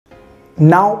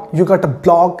Now you got a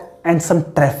blog and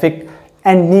some traffic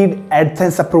and need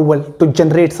AdSense approval to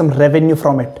generate some revenue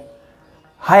from it.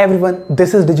 Hi everyone,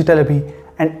 this is Digital Abhi,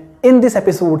 and in this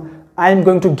episode I am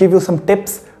going to give you some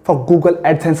tips for Google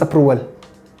AdSense approval.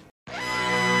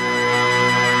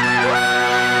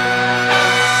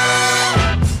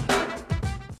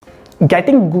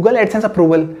 Getting Google AdSense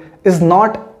approval is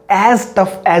not as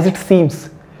tough as it seems.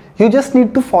 You just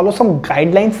need to follow some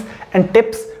guidelines and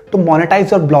tips to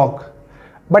monetize your blog.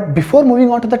 But before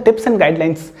moving on to the tips and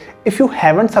guidelines, if you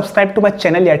haven't subscribed to my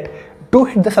channel yet, do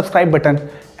hit the subscribe button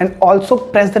and also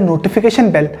press the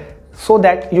notification bell so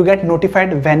that you get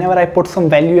notified whenever I put some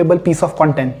valuable piece of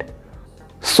content.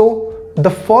 So the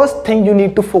first thing you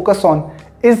need to focus on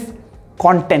is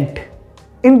content.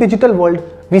 In digital world,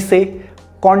 we say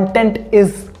content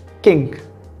is king,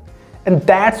 and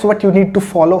that's what you need to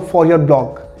follow for your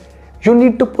blog. You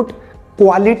need to put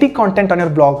quality content on your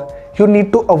blog. You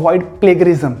need to avoid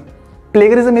plagiarism.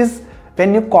 Plagiarism is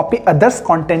when you copy others'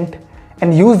 content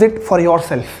and use it for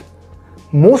yourself.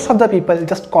 Most of the people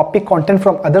just copy content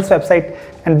from others' website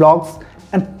and blogs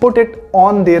and put it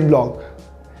on their blog.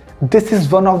 This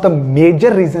is one of the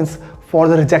major reasons for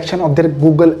the rejection of their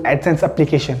Google AdSense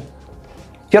application.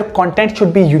 Your content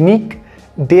should be unique.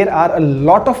 There are a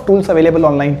lot of tools available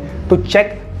online to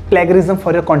check plagiarism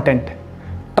for your content.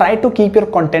 Try to keep your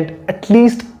content at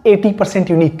least 80%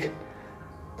 unique.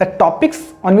 The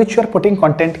topics on which you are putting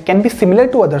content can be similar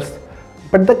to others,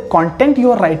 but the content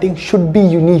you are writing should be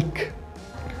unique.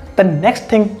 The next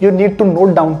thing you need to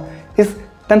note down is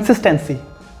consistency.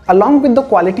 Along with the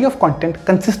quality of content,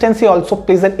 consistency also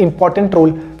plays an important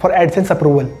role for AdSense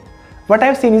approval. What I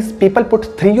have seen is people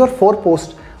put 3 or 4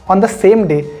 posts on the same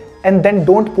day and then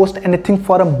don't post anything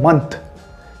for a month.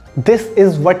 This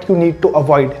is what you need to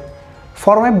avoid.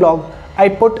 For my blog, I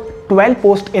put 12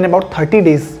 posts in about 30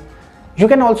 days. You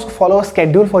can also follow a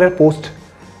schedule for your post.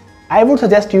 I would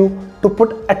suggest you to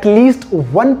put at least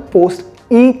 1 post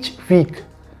each week.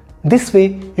 This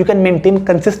way you can maintain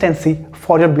consistency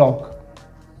for your blog.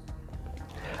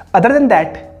 Other than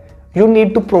that, you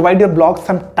need to provide your blog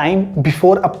some time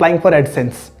before applying for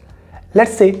AdSense.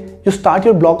 Let's say you start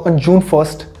your blog on June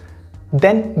 1st,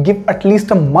 then give at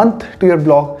least a month to your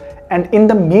blog, and in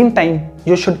the meantime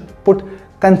you should put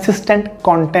consistent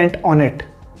content on it.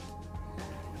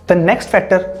 The next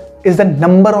factor is the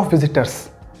number of visitors.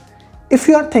 If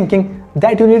you are thinking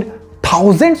that you need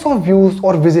thousands of views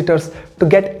or visitors to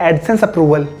get AdSense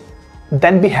approval,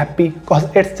 then be happy because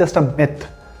it's just a myth.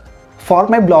 For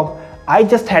my blog, I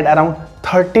just had around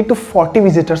 30 to 40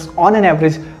 visitors on an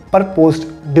average per post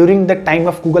during the time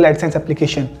of Google AdSense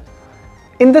application.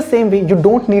 In the same way, you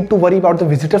don't need to worry about the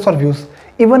visitors or views.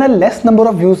 Even a less number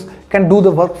of views can do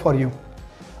the work for you.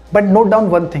 But note down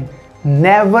one thing,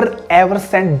 never ever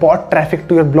send bot traffic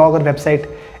to your blog or website.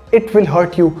 It will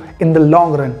hurt you in the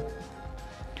long run.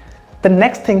 The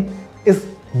next thing is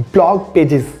blog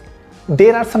pages.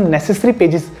 There are some necessary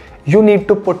pages you need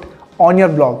to put on your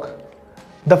blog.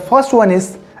 The first one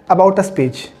is About Us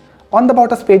page. On the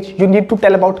About Us page, you need to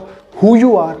tell about who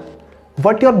you are,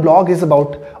 what your blog is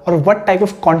about, or what type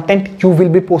of content you will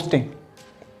be posting.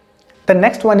 The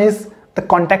next one is the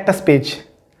Contact Us page.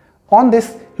 On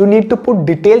this, you need to put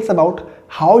details about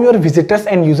how your visitors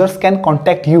and users can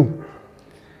contact you.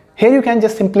 Here you can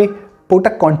just simply put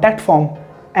a contact form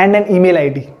and an email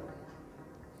ID.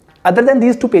 Other than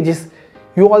these 2 pages,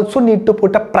 you also need to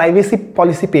put a privacy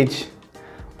policy page.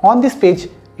 On this page,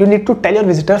 you need to tell your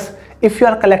visitors if you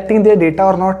are collecting their data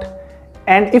or not,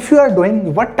 and if you are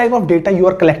doing, what type of data you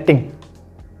are collecting.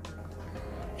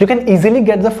 You can easily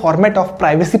get the format of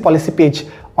privacy policy page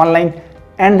online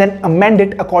and then amend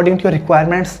it according to your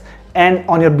requirements and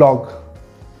on your blog.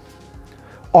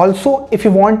 Also, if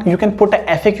you want, you can put a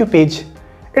FAQ page.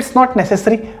 It's not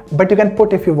necessary, but you can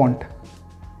put if you want.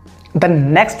 The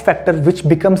next factor which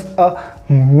becomes a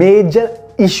major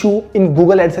issue in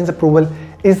Google AdSense approval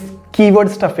is keyword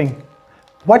stuffing.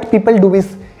 What people do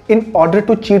is, in order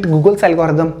to cheat Google's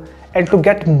algorithm and to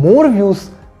get more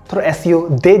views through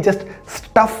SEO, they just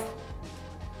stuff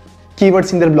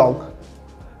keywords in their blog.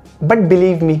 But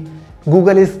believe me,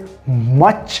 Google is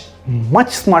much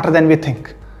smarter than we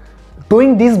think.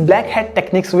 Doing these black hat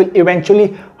techniques will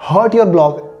eventually hurt your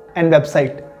blog and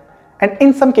website. And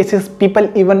in some cases,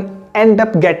 people even end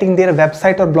up getting their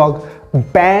website or blog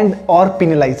banned or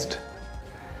penalized.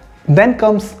 Then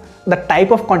comes the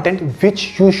type of content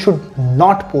which you should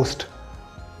not post.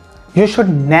 You should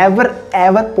never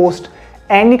ever post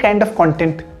any kind of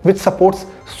content which supports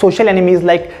social enemies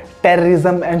like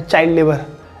terrorism and child labor,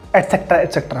 etc.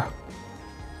 etc.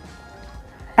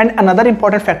 And another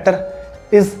important factor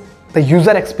is the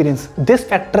user experience. This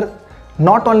factor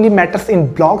not only matters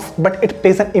in blogs, but it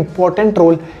plays an important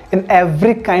role in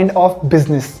every kind of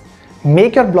business.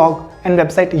 Make your blog and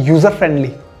website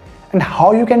user-friendly. And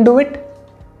how you can do it?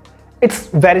 It's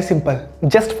very simple.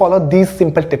 Just follow these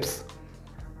simple tips.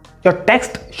 Your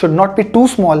text should not be too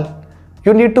small.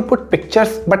 You need to put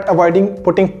pictures but avoiding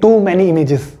putting too many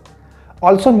images.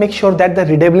 Also make sure that the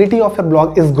readability of your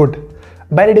blog is good.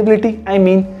 By readability, I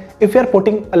mean if you are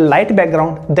putting a light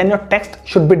background, then your text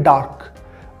should be dark.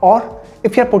 Or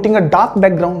if you are putting a dark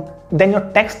background, then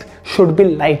your text should be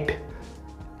light.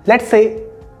 Let's say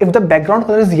if the background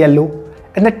color is yellow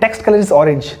and the text color is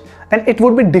orange, then it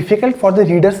would be difficult for the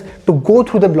readers to go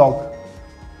through the blog.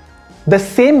 The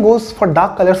same goes for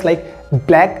dark colors like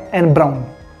black and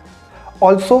brown.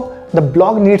 Also, the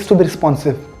blog needs to be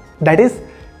responsive. That is,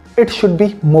 it should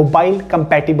be mobile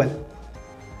compatible.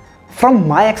 From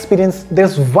my experience,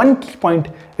 there's one key point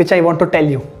which I want to tell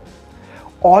you.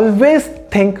 Always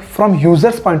think from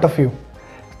user's point of view.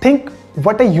 Think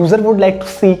what a user would like to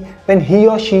see when he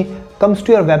or she comes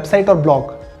to your website or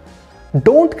blog.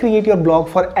 Don't create your blog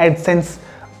for AdSense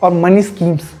or money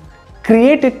schemes.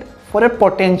 Create it for a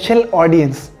potential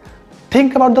audience.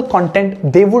 Think about the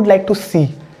content they would like to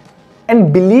see.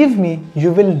 And believe me,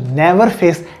 you will never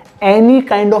face any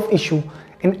kind of issue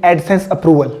in AdSense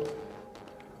approval.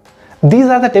 These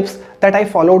are the tips that I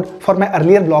followed for my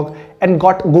earlier blog and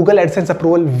got Google AdSense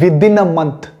approval within a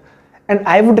month. And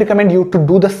I would recommend you to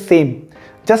do the same.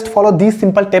 Just follow these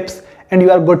simple tips and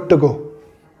you are good to go.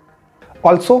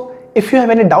 Also, if you have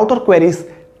any doubt or queries,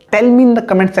 tell me in the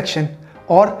comment section.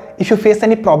 Or if you face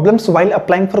any problems while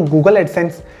applying for Google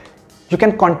AdSense, you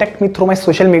can contact me through my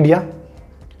social media.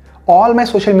 All my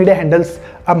social media handles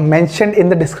are mentioned in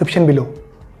the description below.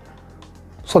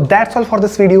 So that's all for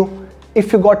this video.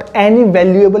 If you got any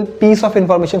valuable piece of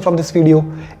information from this video,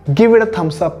 give it a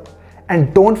thumbs up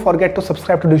and don't forget to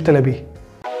subscribe to Digital Abhi.